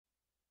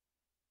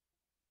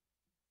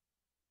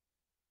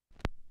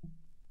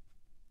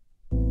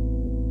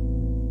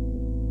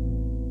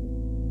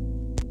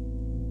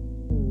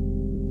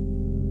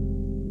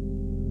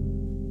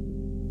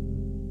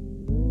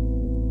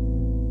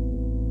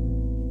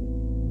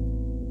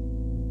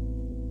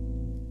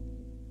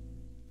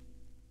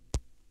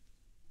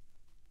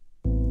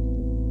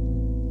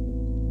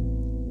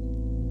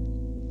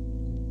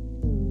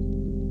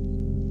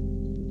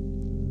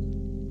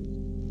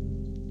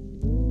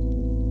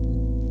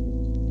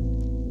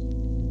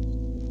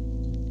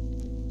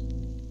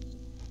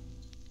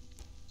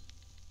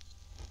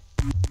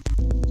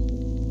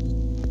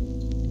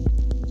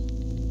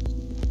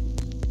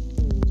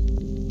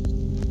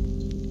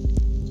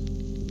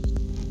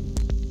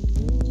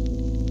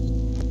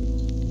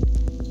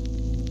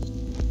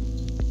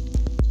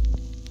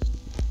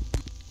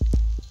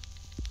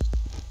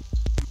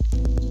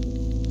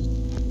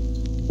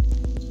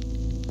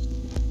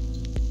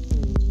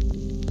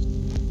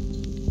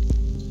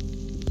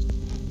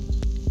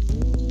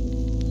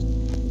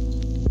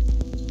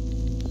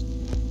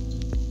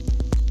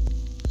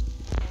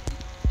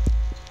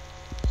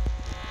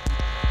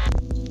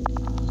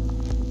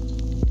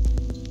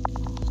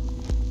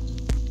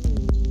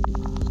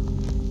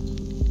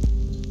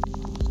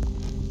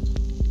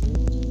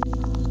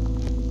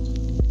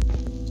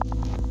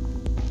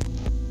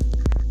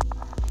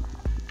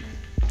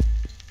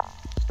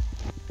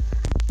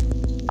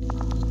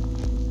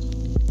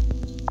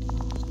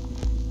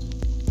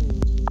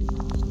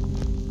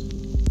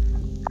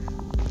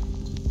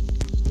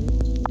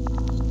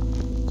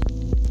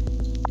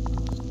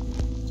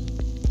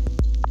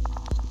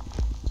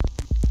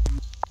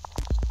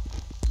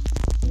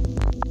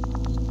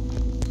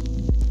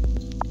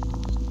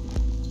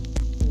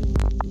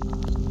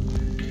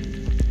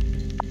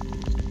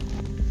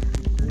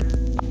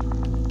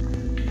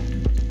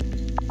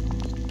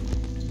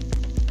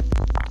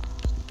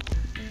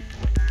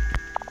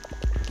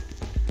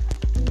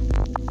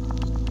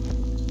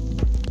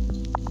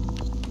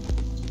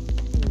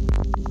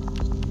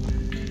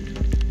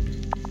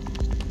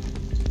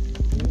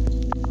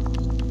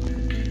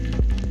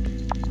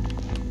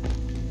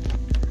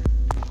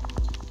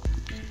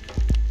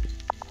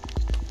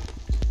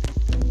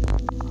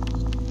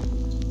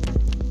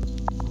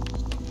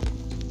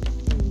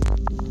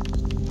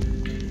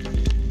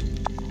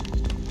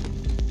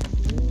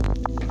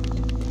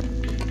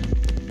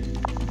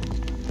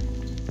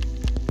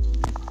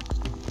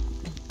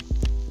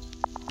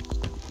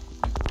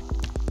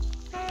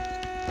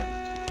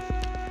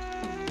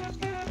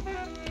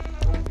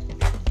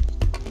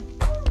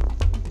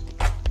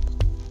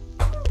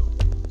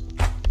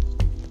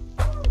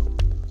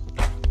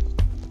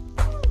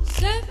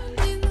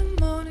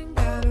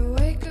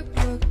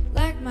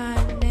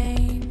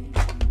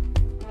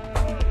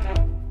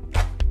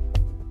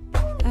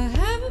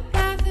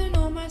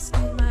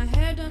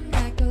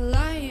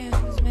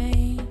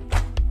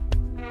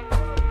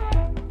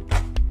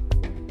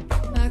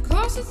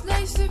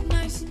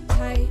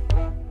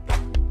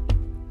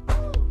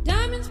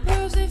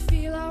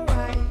feel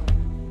alright.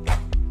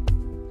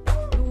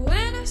 But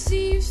when I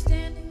see you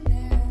standing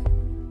there,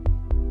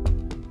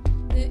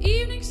 the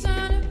evening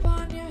sun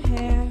upon your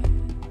hair,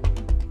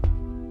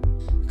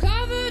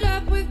 covered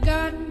up with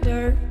garden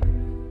dirt,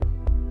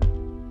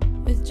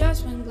 with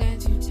just one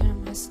glance you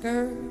turn my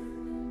skirt,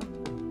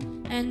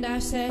 and I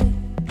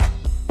said,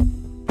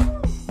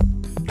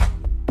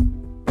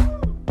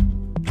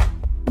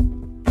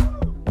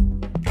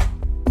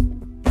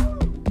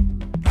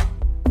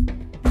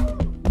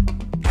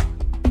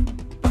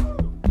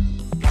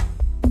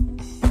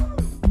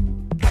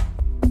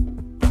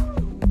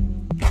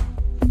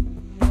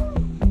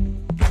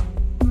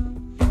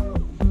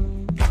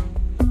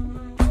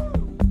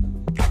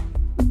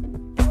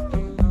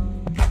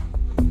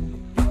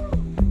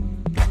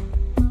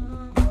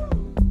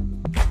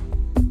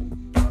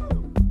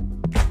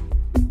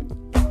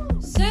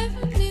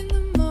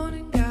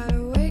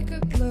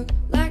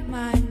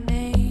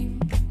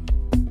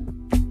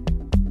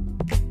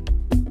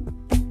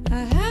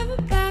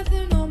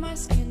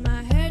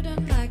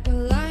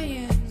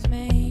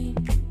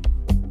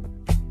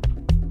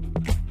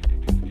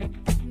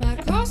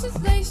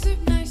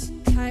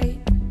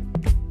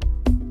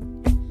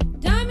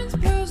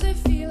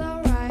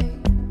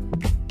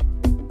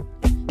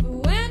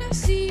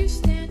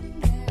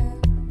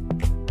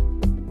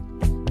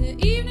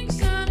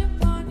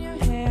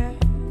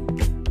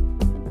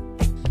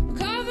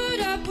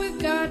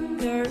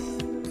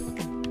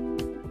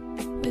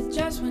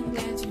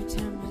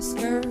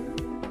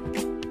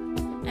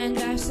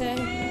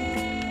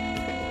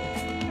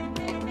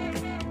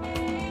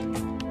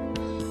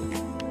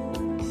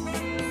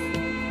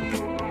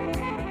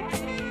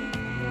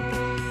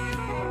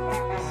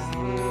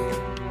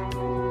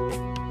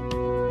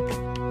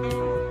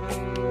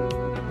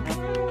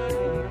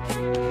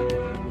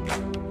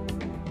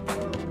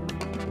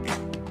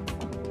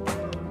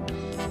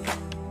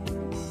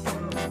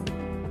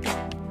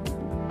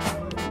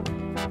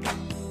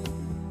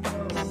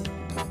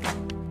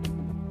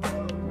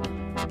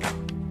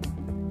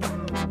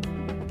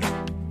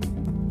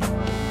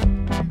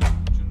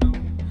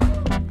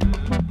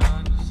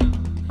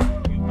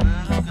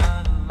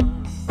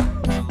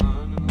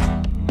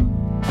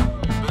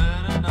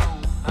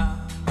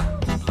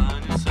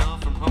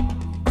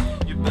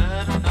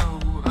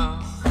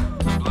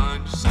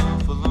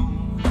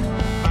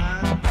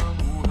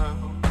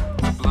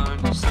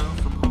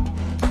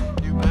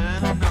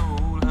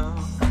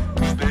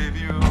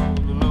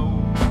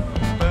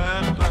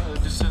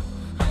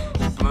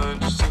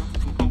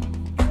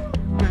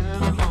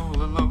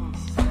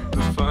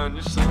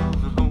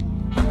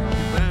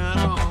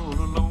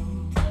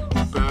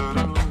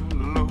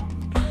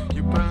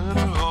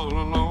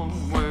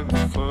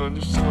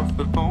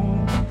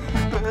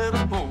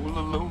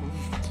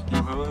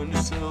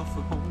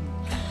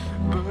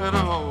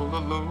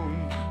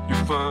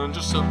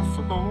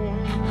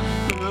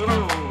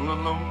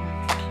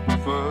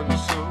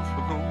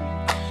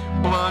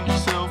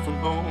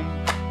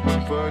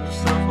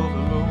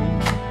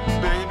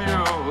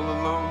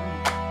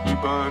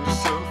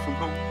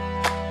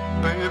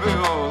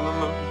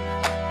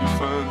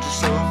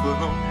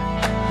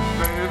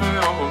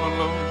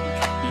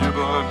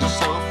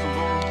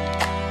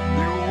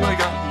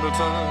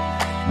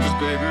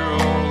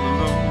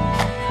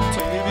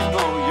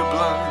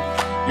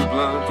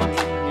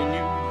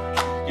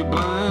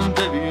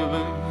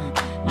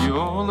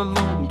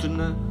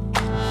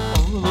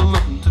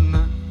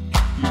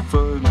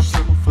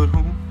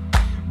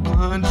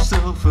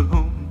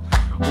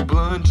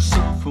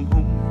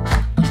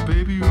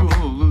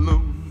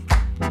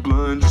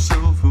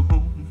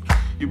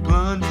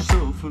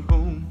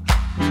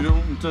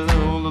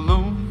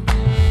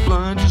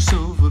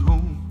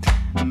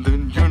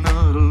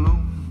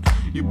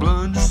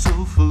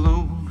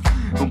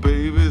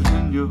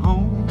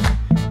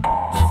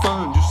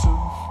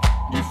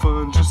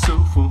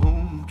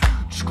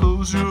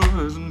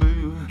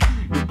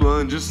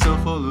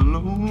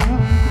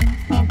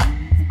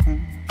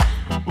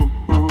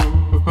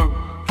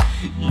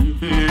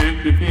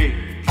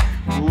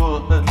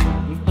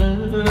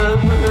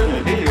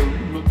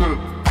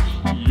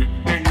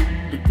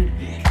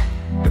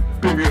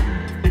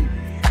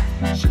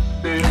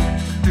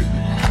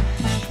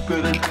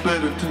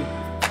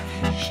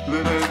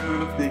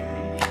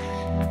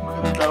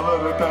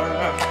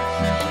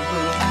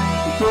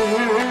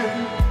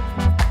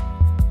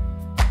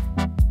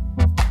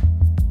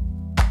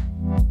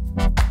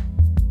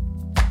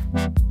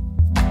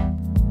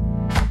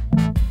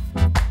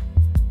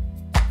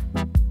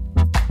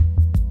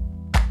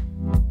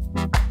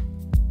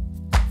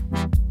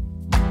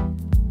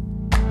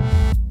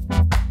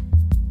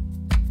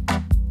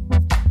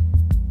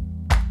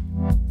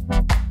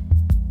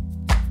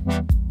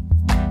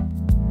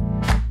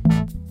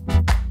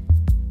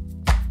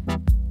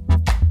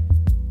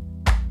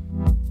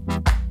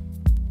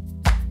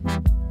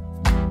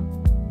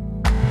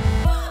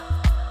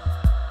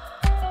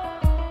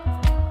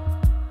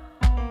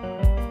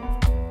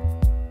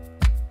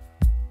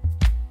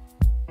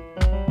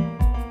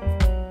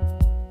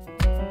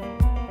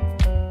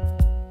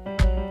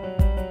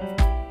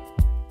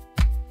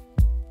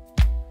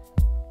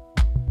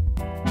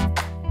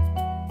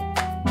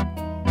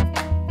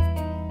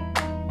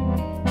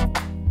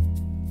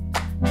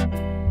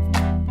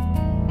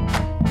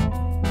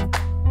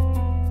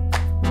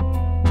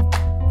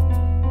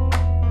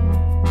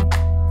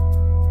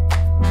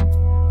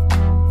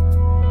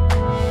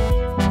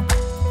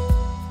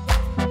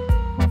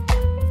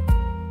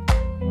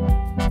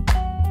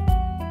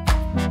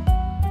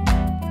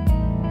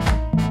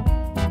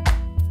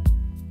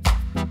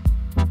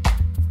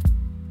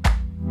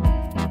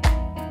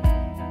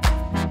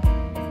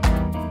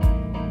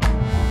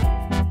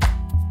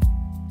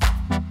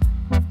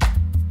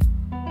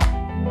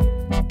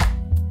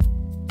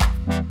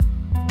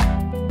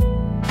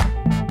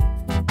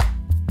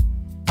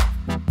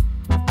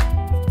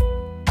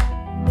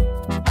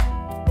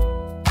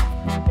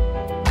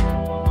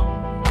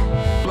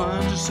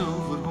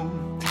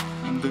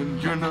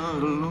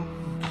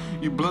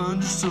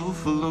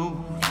 yourself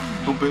alone.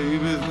 Oh baby,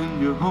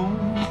 then you're home.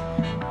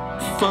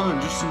 You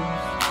find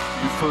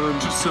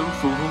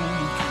yourself a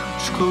home.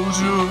 Just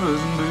close your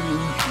eyes and baby,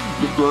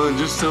 you find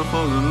yourself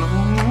all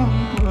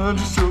alone. Find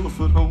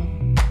yourself at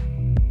home.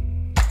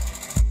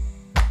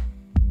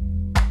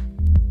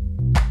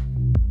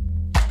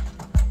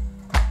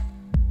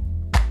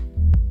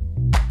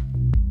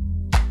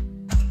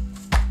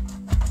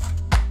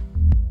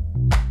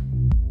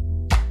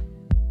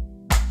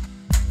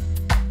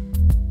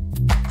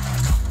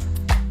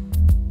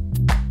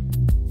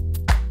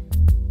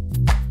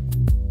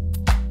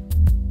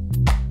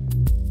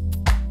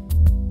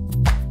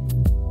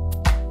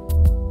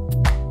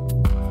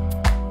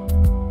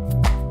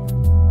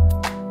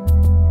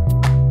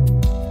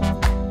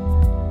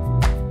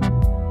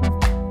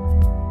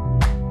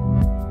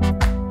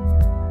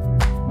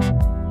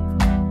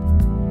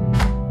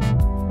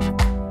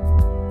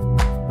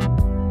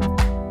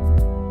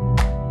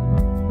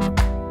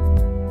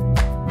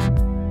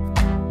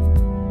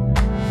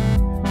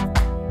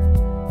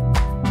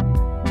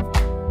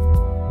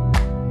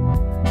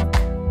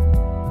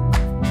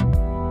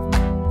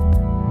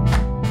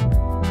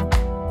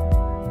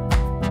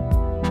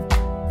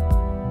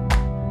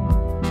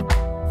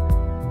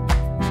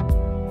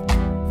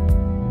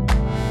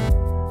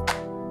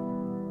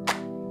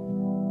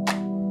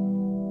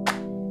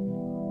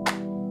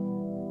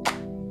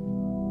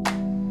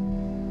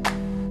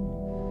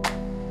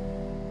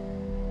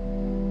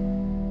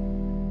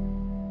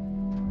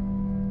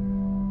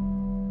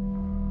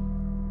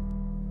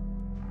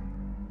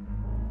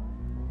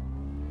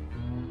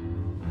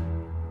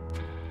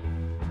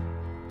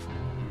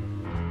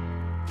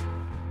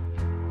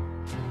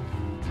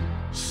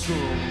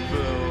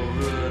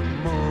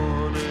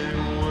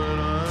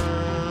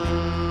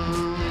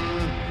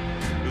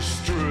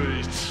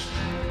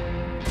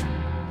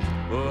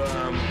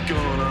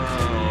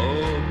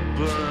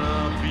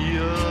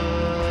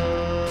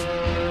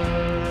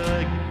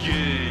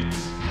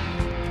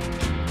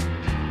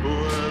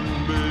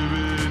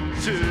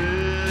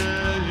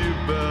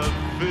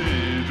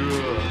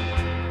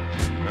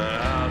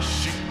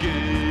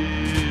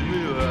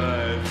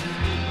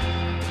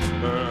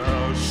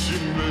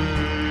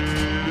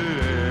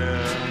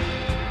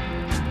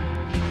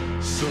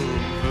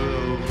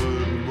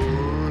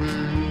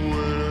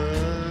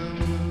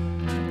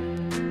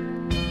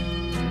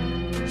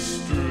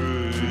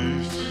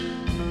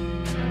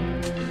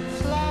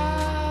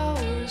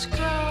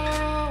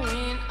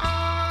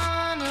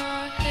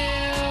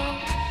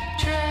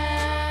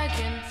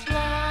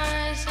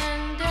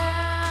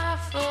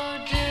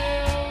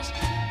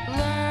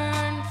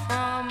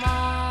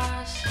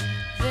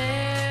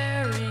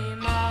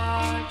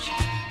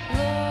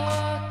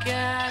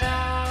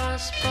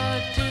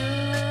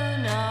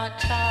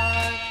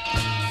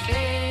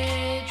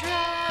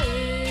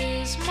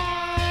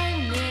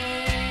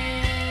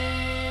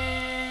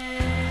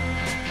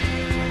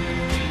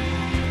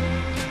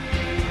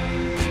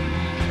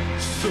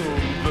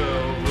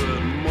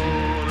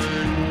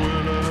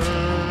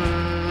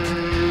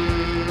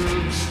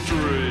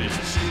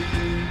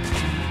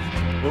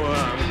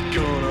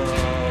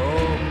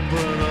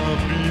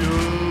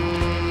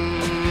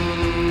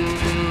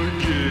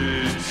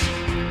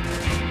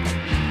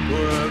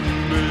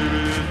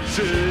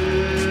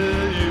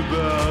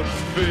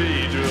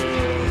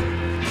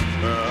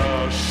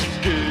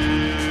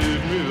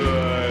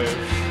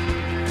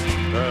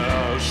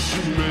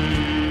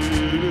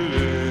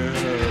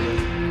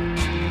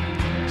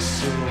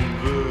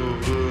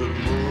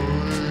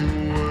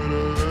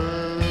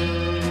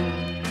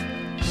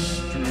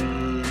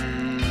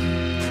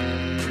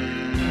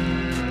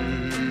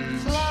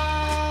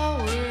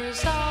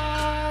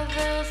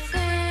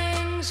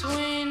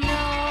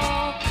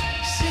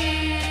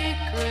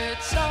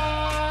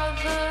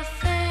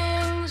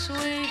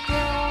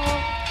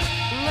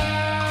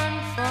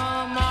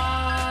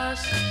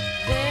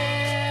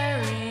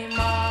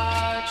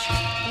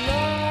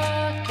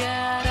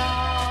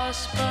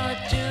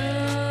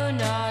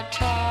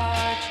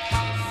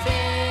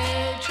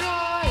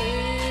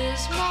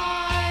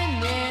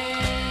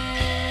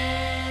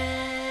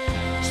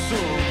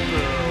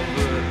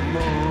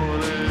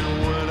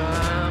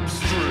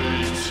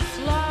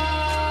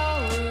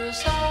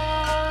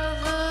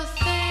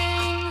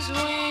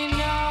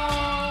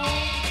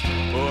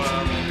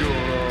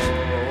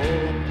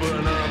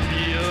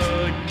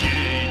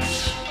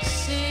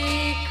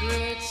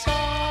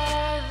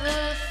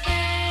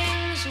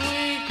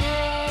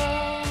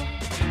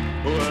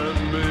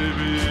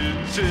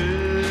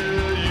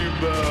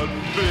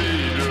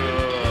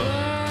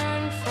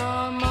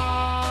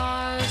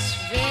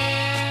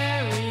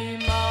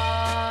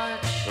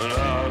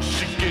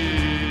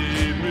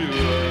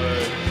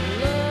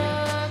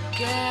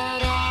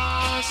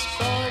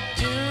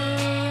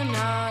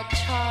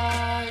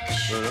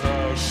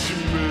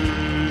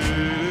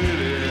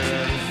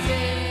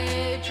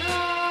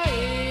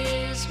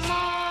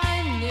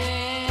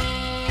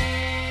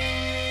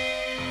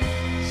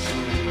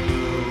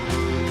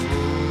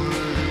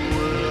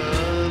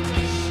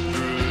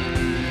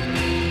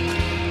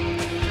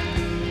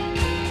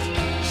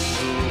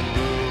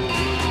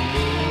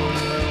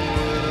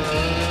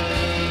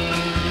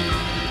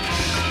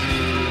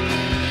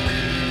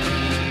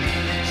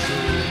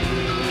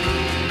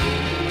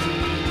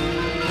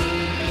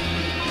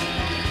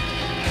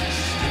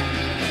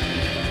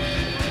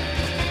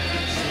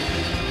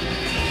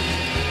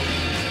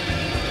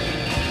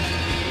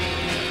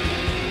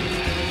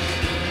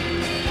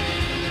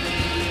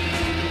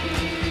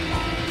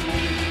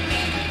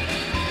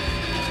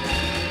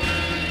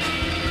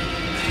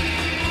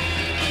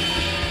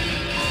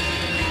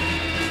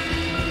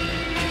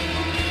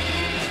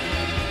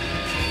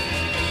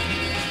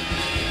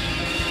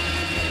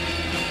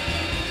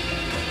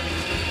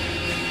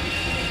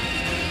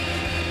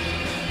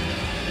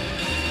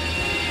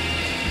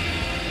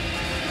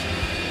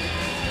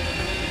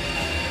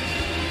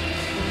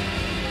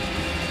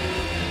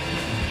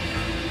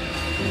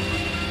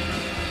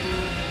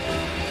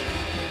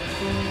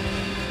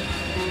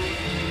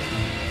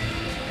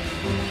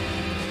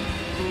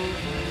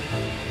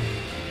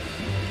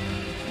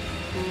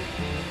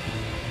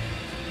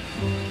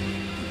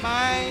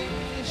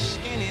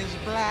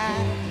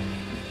 flat.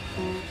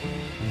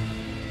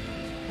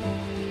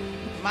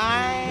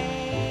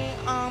 My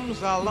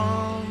arms are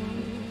long.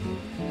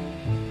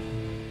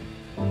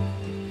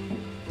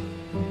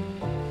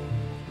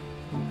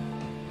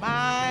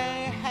 My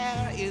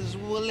hair is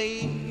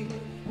woolly.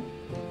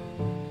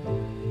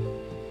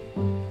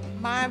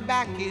 My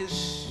back is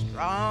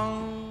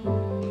strong.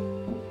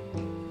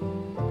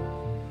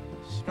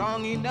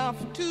 Strong enough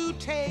to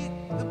take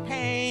the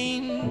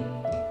pain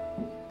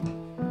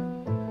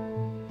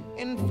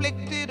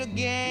inflicted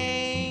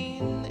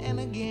again and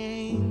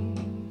again.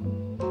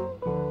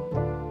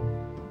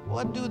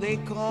 What do they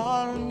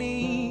call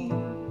me?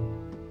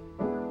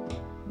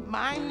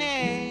 My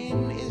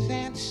name is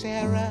Aunt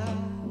Sarah.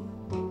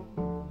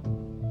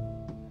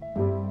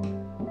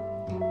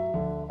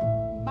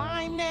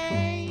 My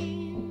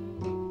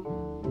name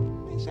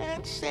is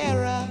Aunt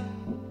Sarah.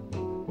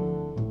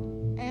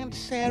 Aunt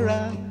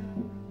Sarah.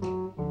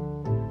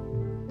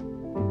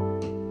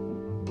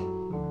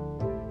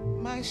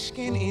 My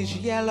skin is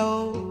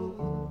yellow.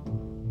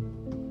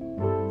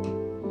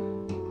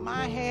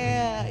 My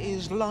hair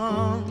is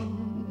long.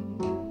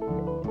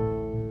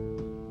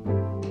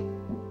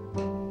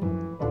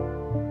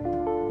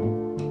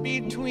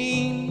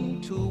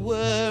 Between two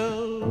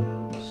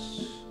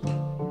worlds,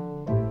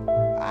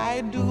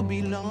 I do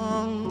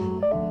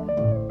belong.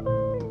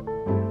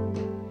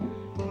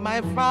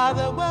 My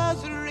father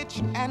was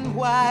rich and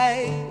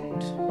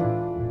white.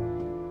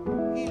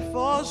 He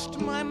forced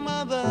my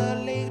mother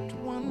late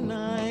one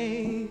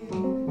night.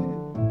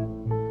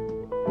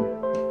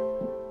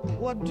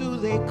 What do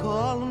they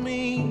call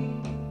me?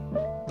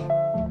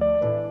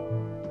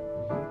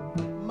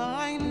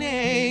 My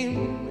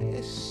name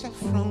is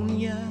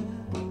Saffronia.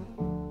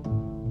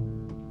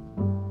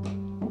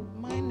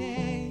 My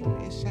name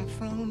is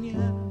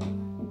Saffronia.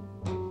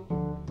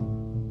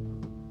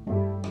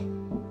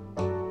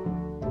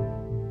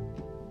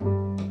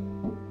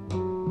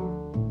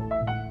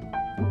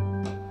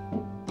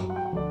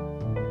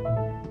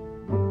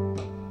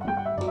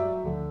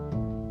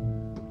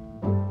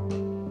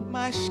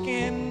 My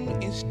skin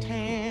is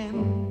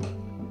tan.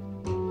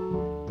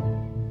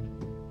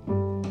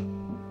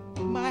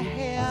 My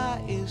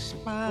hair is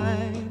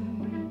fine.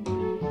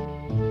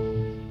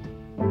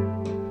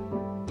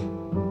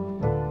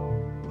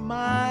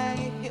 My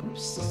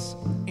hips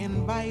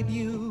invite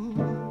you.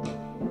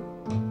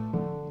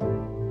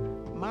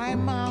 My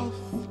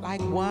mouth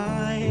like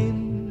wine.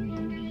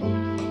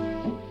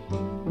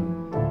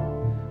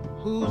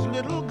 Whose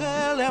little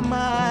girl am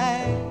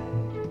I?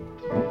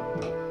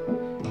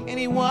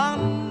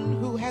 Anyone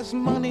who has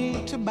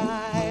money to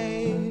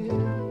buy.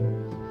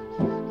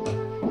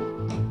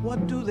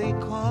 What do they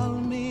call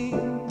me?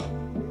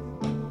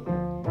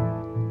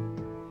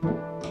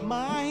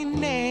 My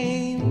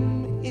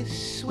name is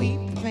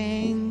Sweet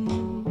Thing.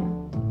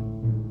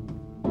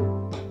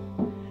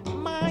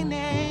 My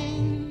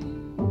name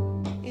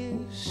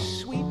is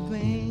Sweet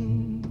Thing.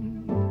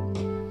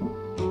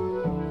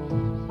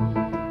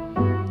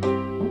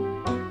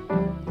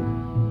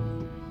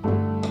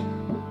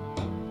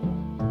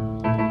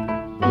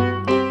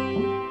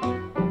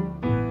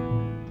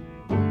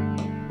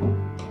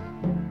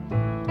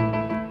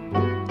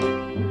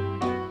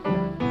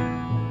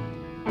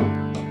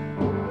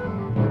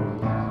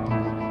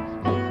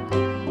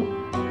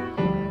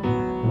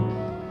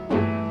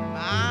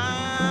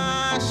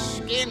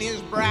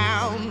 Is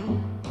brown.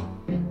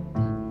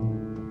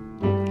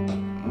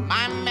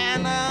 My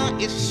manner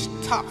is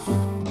tough.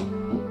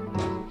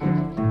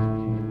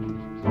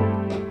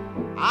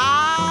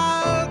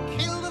 I'll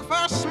kill the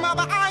first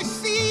mother I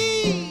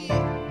see.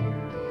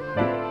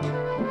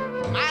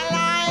 My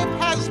life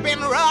has been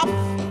rough.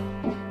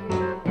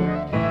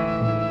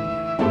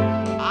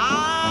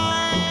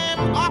 I'm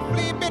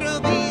awfully bitter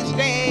these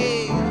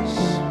days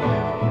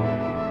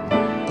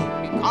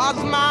because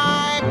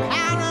my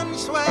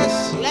parents were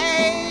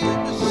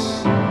slaves.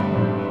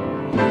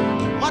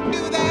 What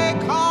do they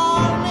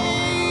call me?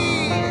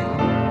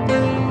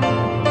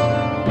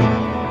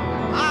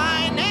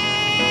 My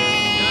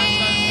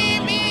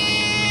name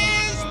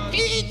is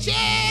Peaches.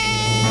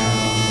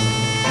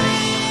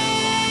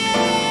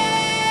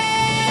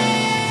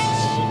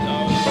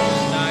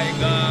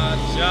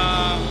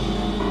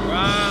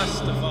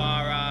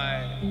 Rastafari,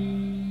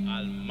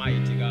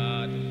 Almighty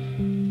God,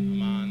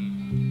 man.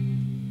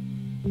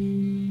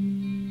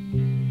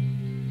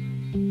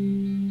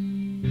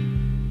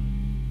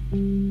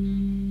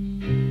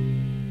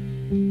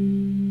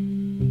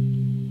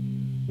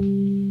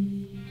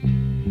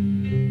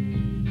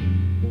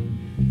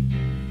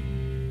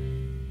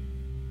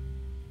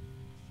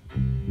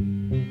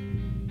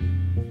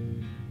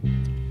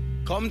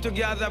 Come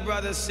together,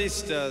 brothers,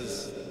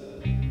 sisters,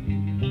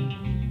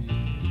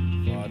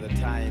 for the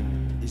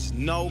time is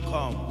now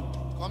come.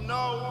 Come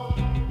now.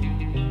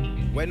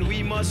 When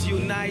we must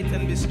unite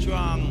and be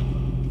strong,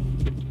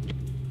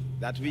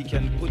 that we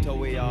can put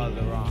away all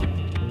the wrong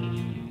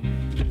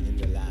in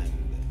the land.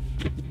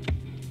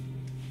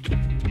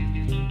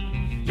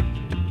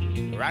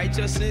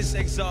 Righteousness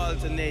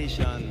exalts a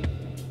nation,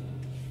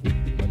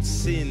 but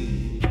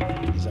sin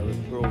is a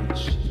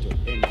reproach to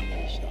any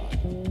nation.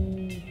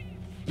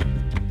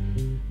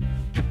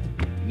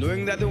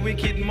 Knowing that the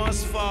wicked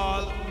must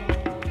fall,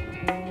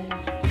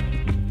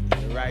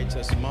 the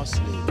righteous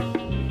must live.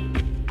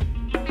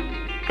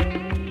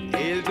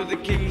 Hail to the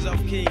kings of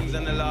kings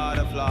and the Lord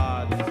of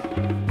lords,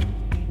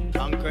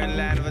 conquering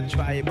land of the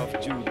tribe of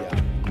Judah.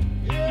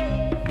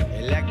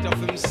 Elect of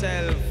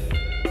himself,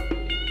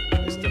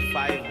 Mr.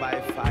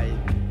 5x5,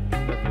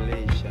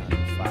 Revelation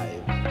 5.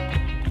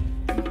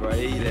 Emperor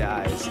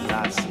Eli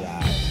Selassie.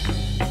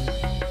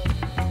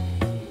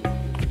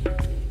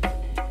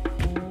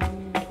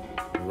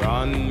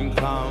 Run,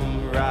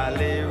 come,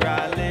 rally,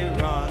 rally,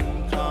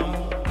 run, come,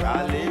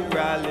 rally,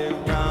 rally,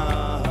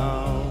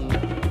 run,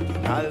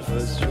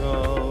 Alpha's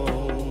throne.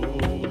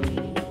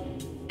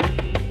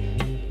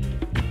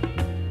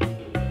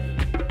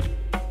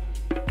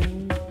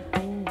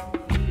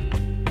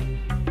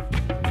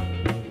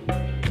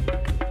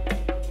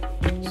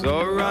 So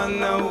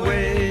run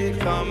away,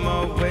 come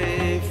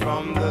away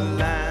from the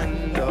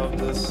land of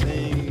the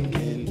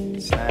sinking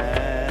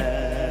sand.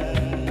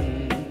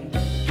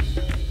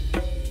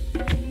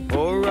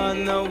 Oh,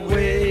 run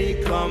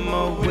away, come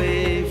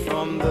away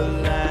from the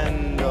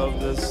land of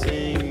the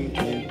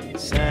sinking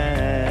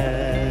sand.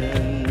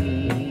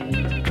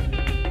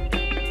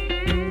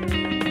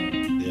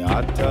 The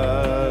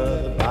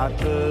hotter the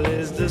battle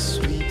is, the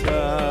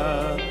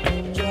sweeter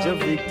the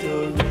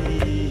victory,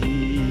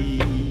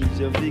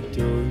 the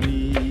victory.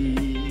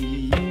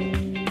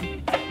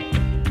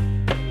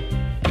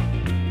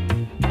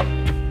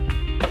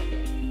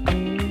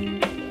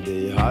 The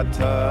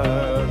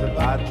hotter the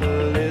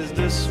battle is,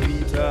 the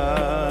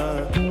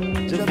sweeter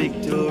the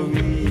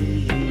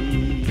victory,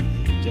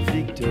 the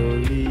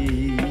victory.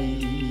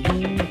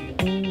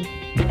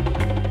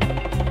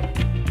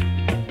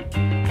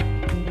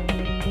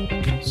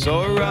 So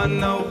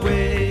run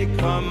away,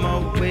 come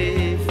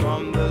away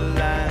from the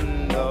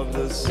land of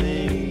the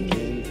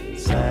sinking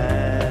sand.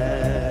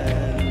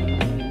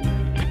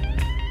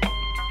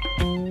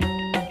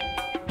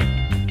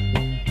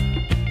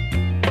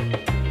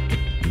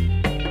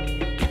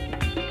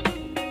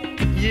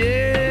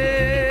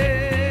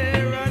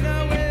 Yeah, run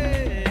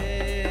away.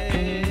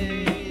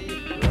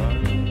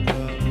 Run,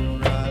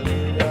 come, rally,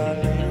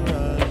 rally,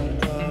 run,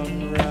 come,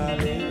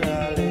 rally,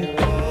 rally,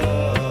 run.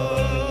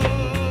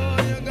 Oh,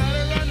 you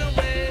gotta run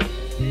away.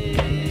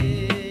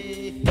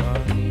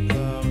 Run,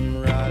 come,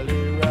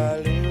 rally,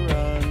 rally,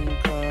 run,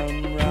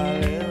 come,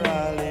 rally,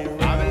 rally, run.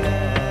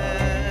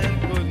 Babylon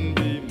couldn't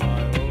be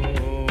my own.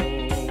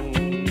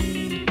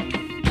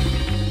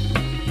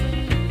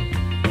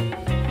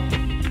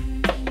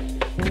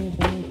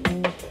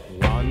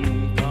 Run,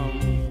 come,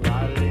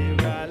 rally,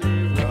 rally,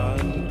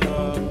 run,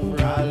 come,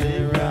 rally,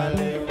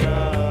 rally,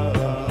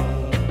 run,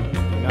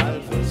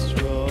 Alpha's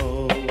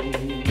throne.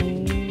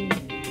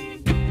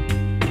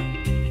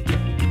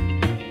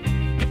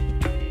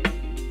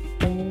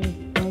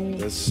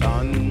 The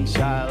sun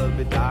shall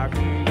be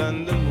darkened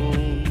and the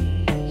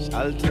moon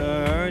shall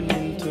turn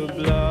into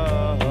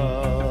blood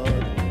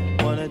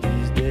one of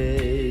these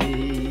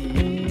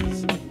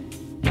days.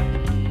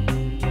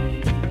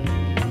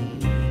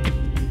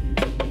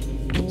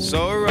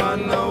 So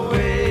run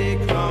away,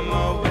 come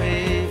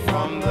away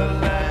from the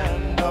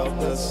land of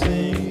the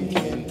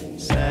sinking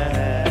sand.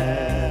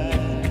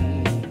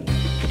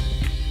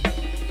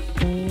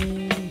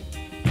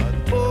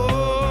 Oh,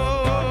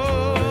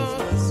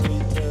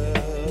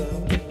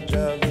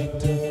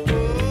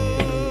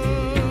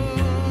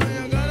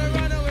 you gotta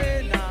run away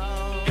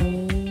now.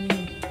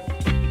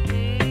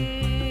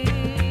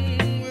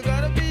 We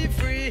gotta be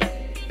free.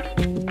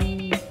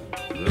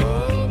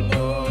 No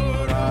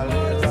more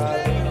rally,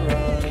 rally,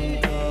 run,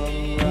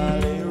 come,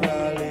 rally,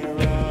 rally,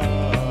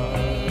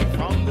 run.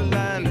 From the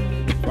land,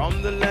 from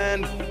the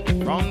land,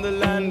 from the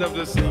land of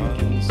the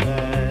sinking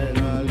sand.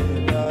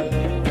 Rally,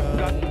 rally,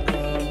 run,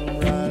 come,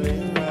 rally,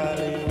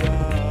 rally,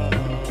 run.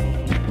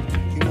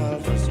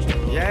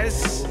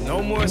 Yes,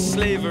 no more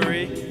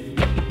slavery,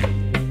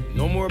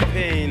 no more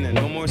pain, and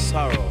no more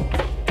sorrow.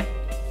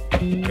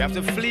 We have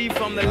to flee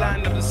from the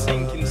land of the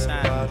sinking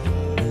sand.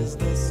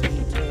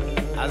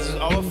 As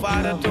our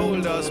Father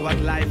told us what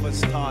life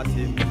has taught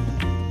him,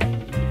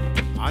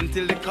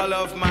 until the color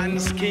of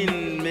man's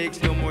skin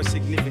makes no more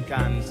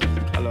significance than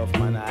the color of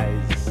man's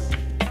eyes,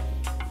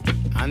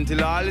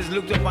 until all is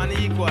looked upon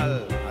equal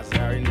as they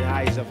are in the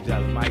eyes of the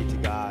Almighty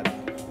God.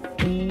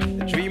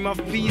 The dream of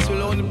peace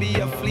will only be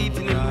a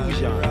fleeting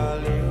illusion,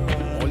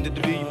 only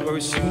to be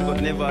pursued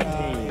but never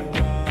attained,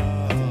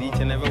 until each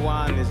and every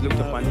one is looked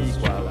upon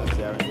equal as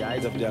they are in the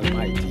eyes of the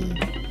Almighty.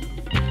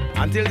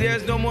 Until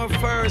there's no more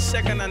first,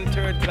 second, and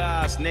third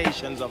class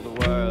nations of the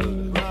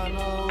world.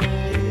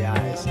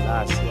 Yeah,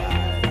 Selassie.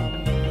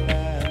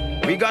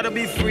 We gotta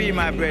be free,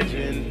 my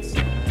brethren.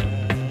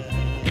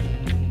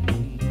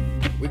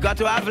 We got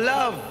to have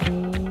love.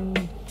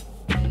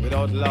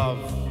 Without love,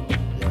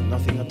 you're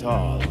nothing at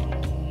all.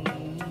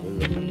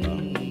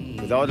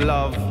 Remember, without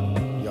love,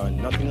 you're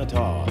nothing at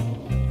all.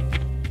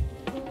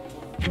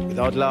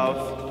 Without love,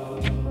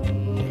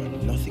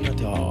 you're nothing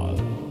at all.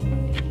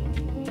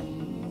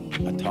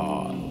 at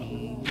all.